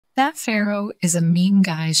That Pharaoh is a Mean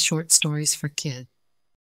Guy's Short Stories for Kids.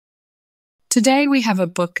 Today we have a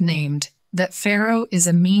book named That Pharaoh is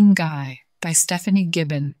a Mean Guy by Stephanie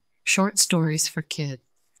Gibbon, Short Stories for Kids.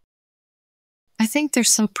 I think they're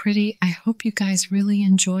so pretty. I hope you guys really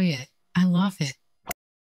enjoy it. I love it.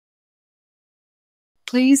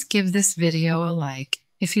 Please give this video a like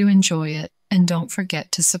if you enjoy it, and don't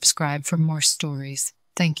forget to subscribe for more stories.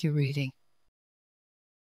 Thank you, reading.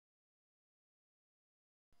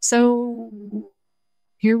 So,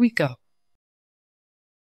 here we go.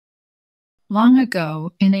 Long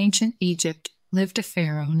ago, in ancient Egypt, lived a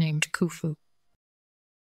pharaoh named Khufu.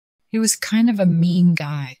 He was kind of a mean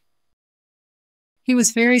guy. He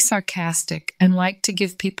was very sarcastic and liked to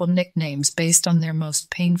give people nicknames based on their most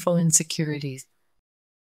painful insecurities.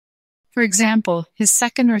 For example, his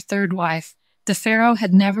second or third wife, the pharaoh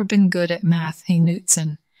had never been good at math,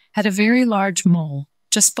 Hanutzen, had a very large mole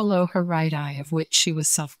just below her right eye, of which she was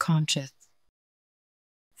self-conscious.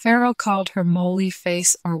 Pharaoh called her moly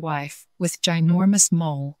face or wife with ginormous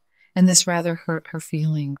mole, and this rather hurt her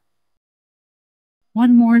feelings.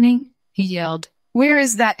 One morning, he yelled, "Where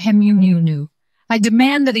is that Hemununu? I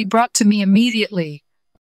demand that he brought to me immediately."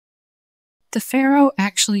 The pharaoh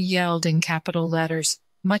actually yelled in capital letters,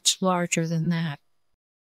 much larger than that.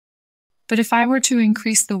 But if I were to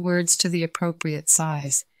increase the words to the appropriate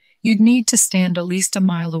size, you'd need to stand at least a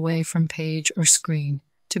mile away from page or screen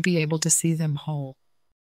to be able to see them whole.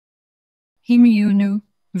 Hemununu,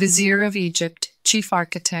 vizier of Egypt, chief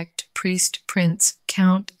architect, priest, prince,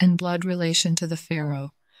 count, and blood relation to the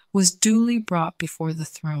pharaoh, was duly brought before the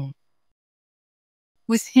throne.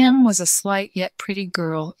 With him was a slight yet pretty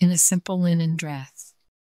girl in a simple linen dress.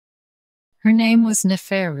 Her name was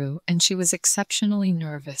Neferu, and she was exceptionally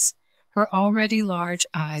nervous, her already large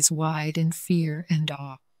eyes wide in fear and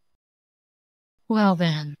awe. "Well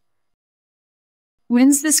then,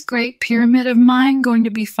 when's this great pyramid of mine going to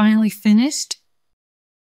be finally finished?"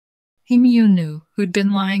 Hemununu, who'd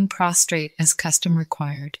been lying prostrate as custom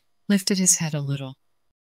required, lifted his head a little.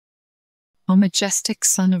 "O majestic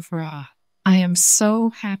son of Ra, I am so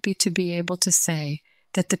happy to be able to say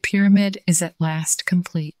that the pyramid is at last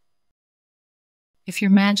complete. If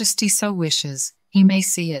your majesty so wishes, he may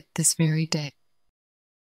see it this very day."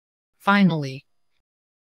 Finally,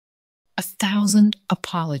 "1,000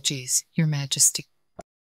 apologies, your majesty.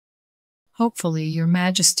 Hopefully, your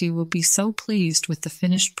majesty will be so pleased with the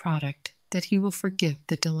finished product that he will forgive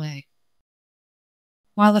the delay."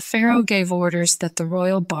 While the pharaoh gave orders that the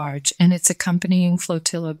royal barge and its accompanying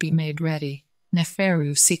flotilla be made ready,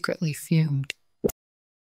 Neferu secretly fumed.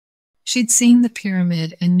 She'd seen the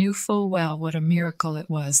pyramid and knew full well what a miracle it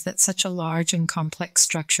was that such a large and complex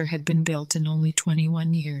structure had been built in only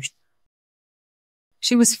 21 years.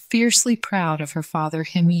 She was fiercely proud of her father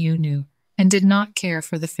Hemununu and did not care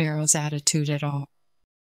for the pharaoh's attitude at all.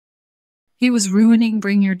 He was ruining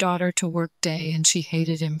Bring Your Daughter to Work Day, and she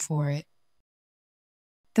hated him for it.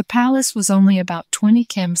 The palace was only about 20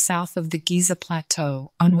 km south of the Giza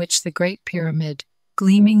Plateau, on which the Great Pyramid,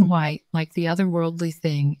 gleaming white like the otherworldly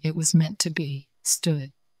thing it was meant to be,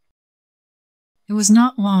 stood. It was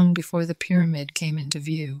not long before the pyramid came into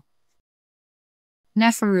view.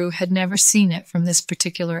 Neferu had never seen it from this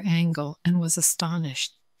particular angle and was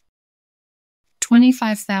astonished.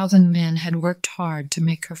 25,000 men had worked hard to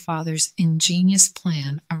make her father's ingenious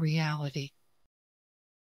plan a reality.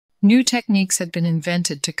 New techniques had been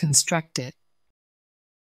invented to construct it.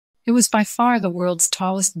 It was by far the world's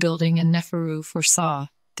tallest building, and Neferu foresaw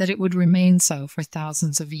that it would remain so for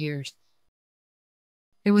thousands of years.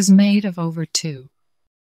 It was made of over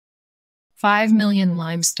 5 million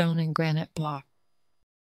limestone and granite blocks.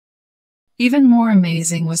 Even more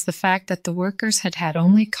amazing was the fact that the workers had had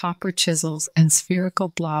only copper chisels and spherical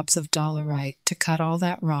blobs of dolerite to cut all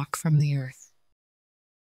that rock from the earth.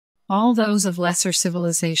 All those of lesser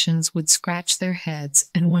civilizations would scratch their heads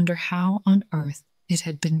and wonder how on earth it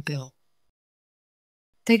had been built.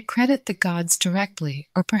 They'd credit the gods directly,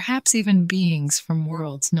 or perhaps even beings from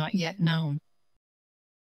worlds not yet known.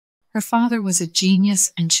 Her father was a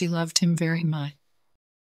genius, and she loved him very much.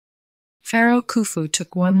 Pharaoh Khufu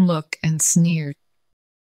took one look and sneered.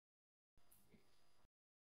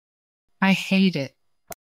 "I hate it.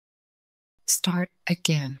 Start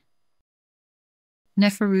again."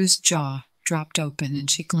 Neferu's jaw dropped open,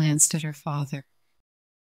 and she glanced at her father.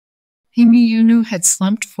 Hemununu had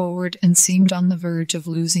slumped forward and seemed on the verge of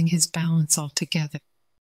losing his balance altogether.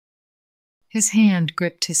 His hand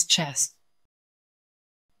gripped his chest.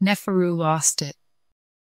 Neferu lost it.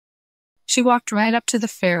 She walked right up to the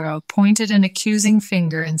pharaoh, pointed an accusing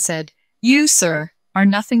finger, and said, "You, sir, are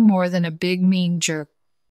nothing more than a big, mean jerk."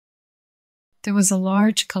 There was a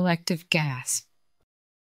large collective gasp.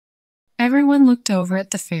 Everyone looked over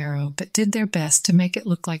at the Pharaoh, but did their best to make it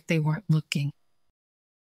look like they weren't looking.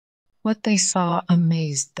 What they saw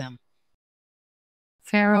amazed them.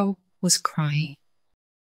 Pharaoh was crying.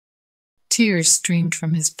 Tears streamed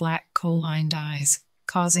from his black, coal-lined eyes,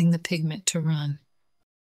 causing the pigment to run.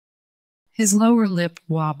 His lower lip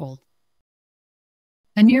wobbled.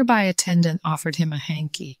 A nearby attendant offered him a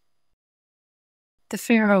hanky. The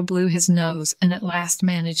Pharaoh blew his nose and at last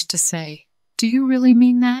managed to say, "Do you really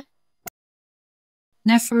mean that?"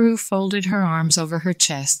 Neferu folded her arms over her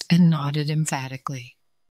chest and nodded emphatically.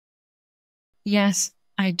 "Yes,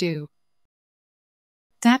 I do.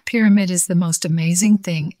 That pyramid is the most amazing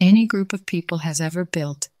thing any group of people has ever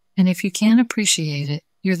built, and if you can't appreciate it,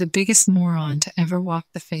 you're the biggest moron to ever walk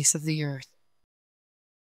the face of the earth."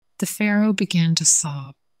 The Pharaoh began to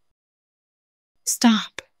sob.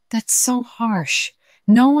 "Stop, that's so harsh.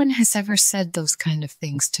 No one has ever said those kind of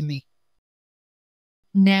things to me."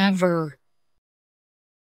 "Never."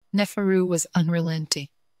 Neferu was unrelenting.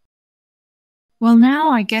 "Well,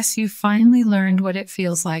 now I guess you've finally learned what it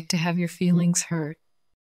feels like to have your feelings hurt."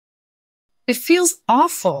 "It feels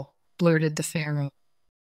awful," blurted the Pharaoh.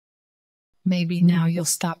 "Maybe now you'll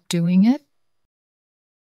stop doing it?"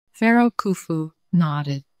 Pharaoh Khufu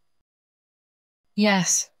nodded.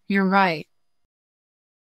 "Yes, you're right.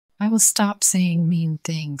 I will stop saying mean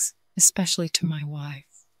things, especially to my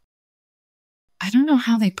wife. I don't know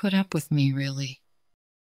how they put up with me, really.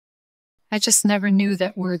 I just never knew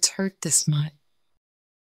that words hurt this much.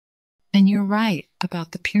 And you're right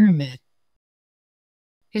about the pyramid.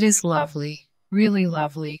 It is lovely, really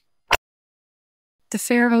lovely." The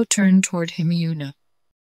Pharaoh turned toward Himyuna.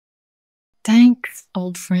 "Thanks,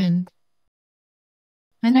 old friend.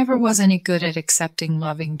 I never was any good at accepting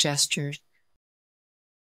loving gestures.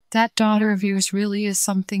 That daughter of yours really is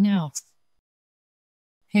something else."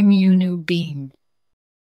 Himyunu beamed.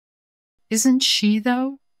 "Isn't she,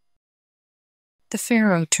 though?" The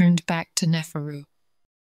Pharaoh turned back to Neferu.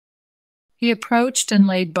 He approached and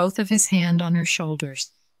laid both of his hands on her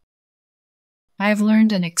shoulders. "I have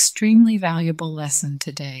learned an extremely valuable lesson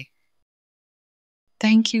today.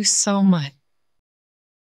 Thank you so much.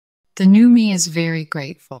 The new me is very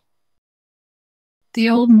grateful. The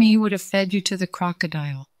old me would have fed you to the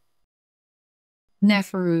crocodile."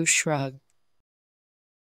 Neferu shrugged.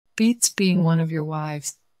 "Beats being one of your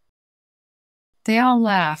wives." They all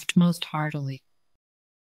laughed most heartily.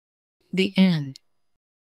 The end.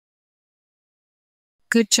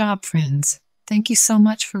 Good job, friends. Thank you so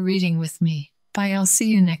much for reading with me. Bye, I'll see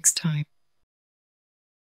you next time.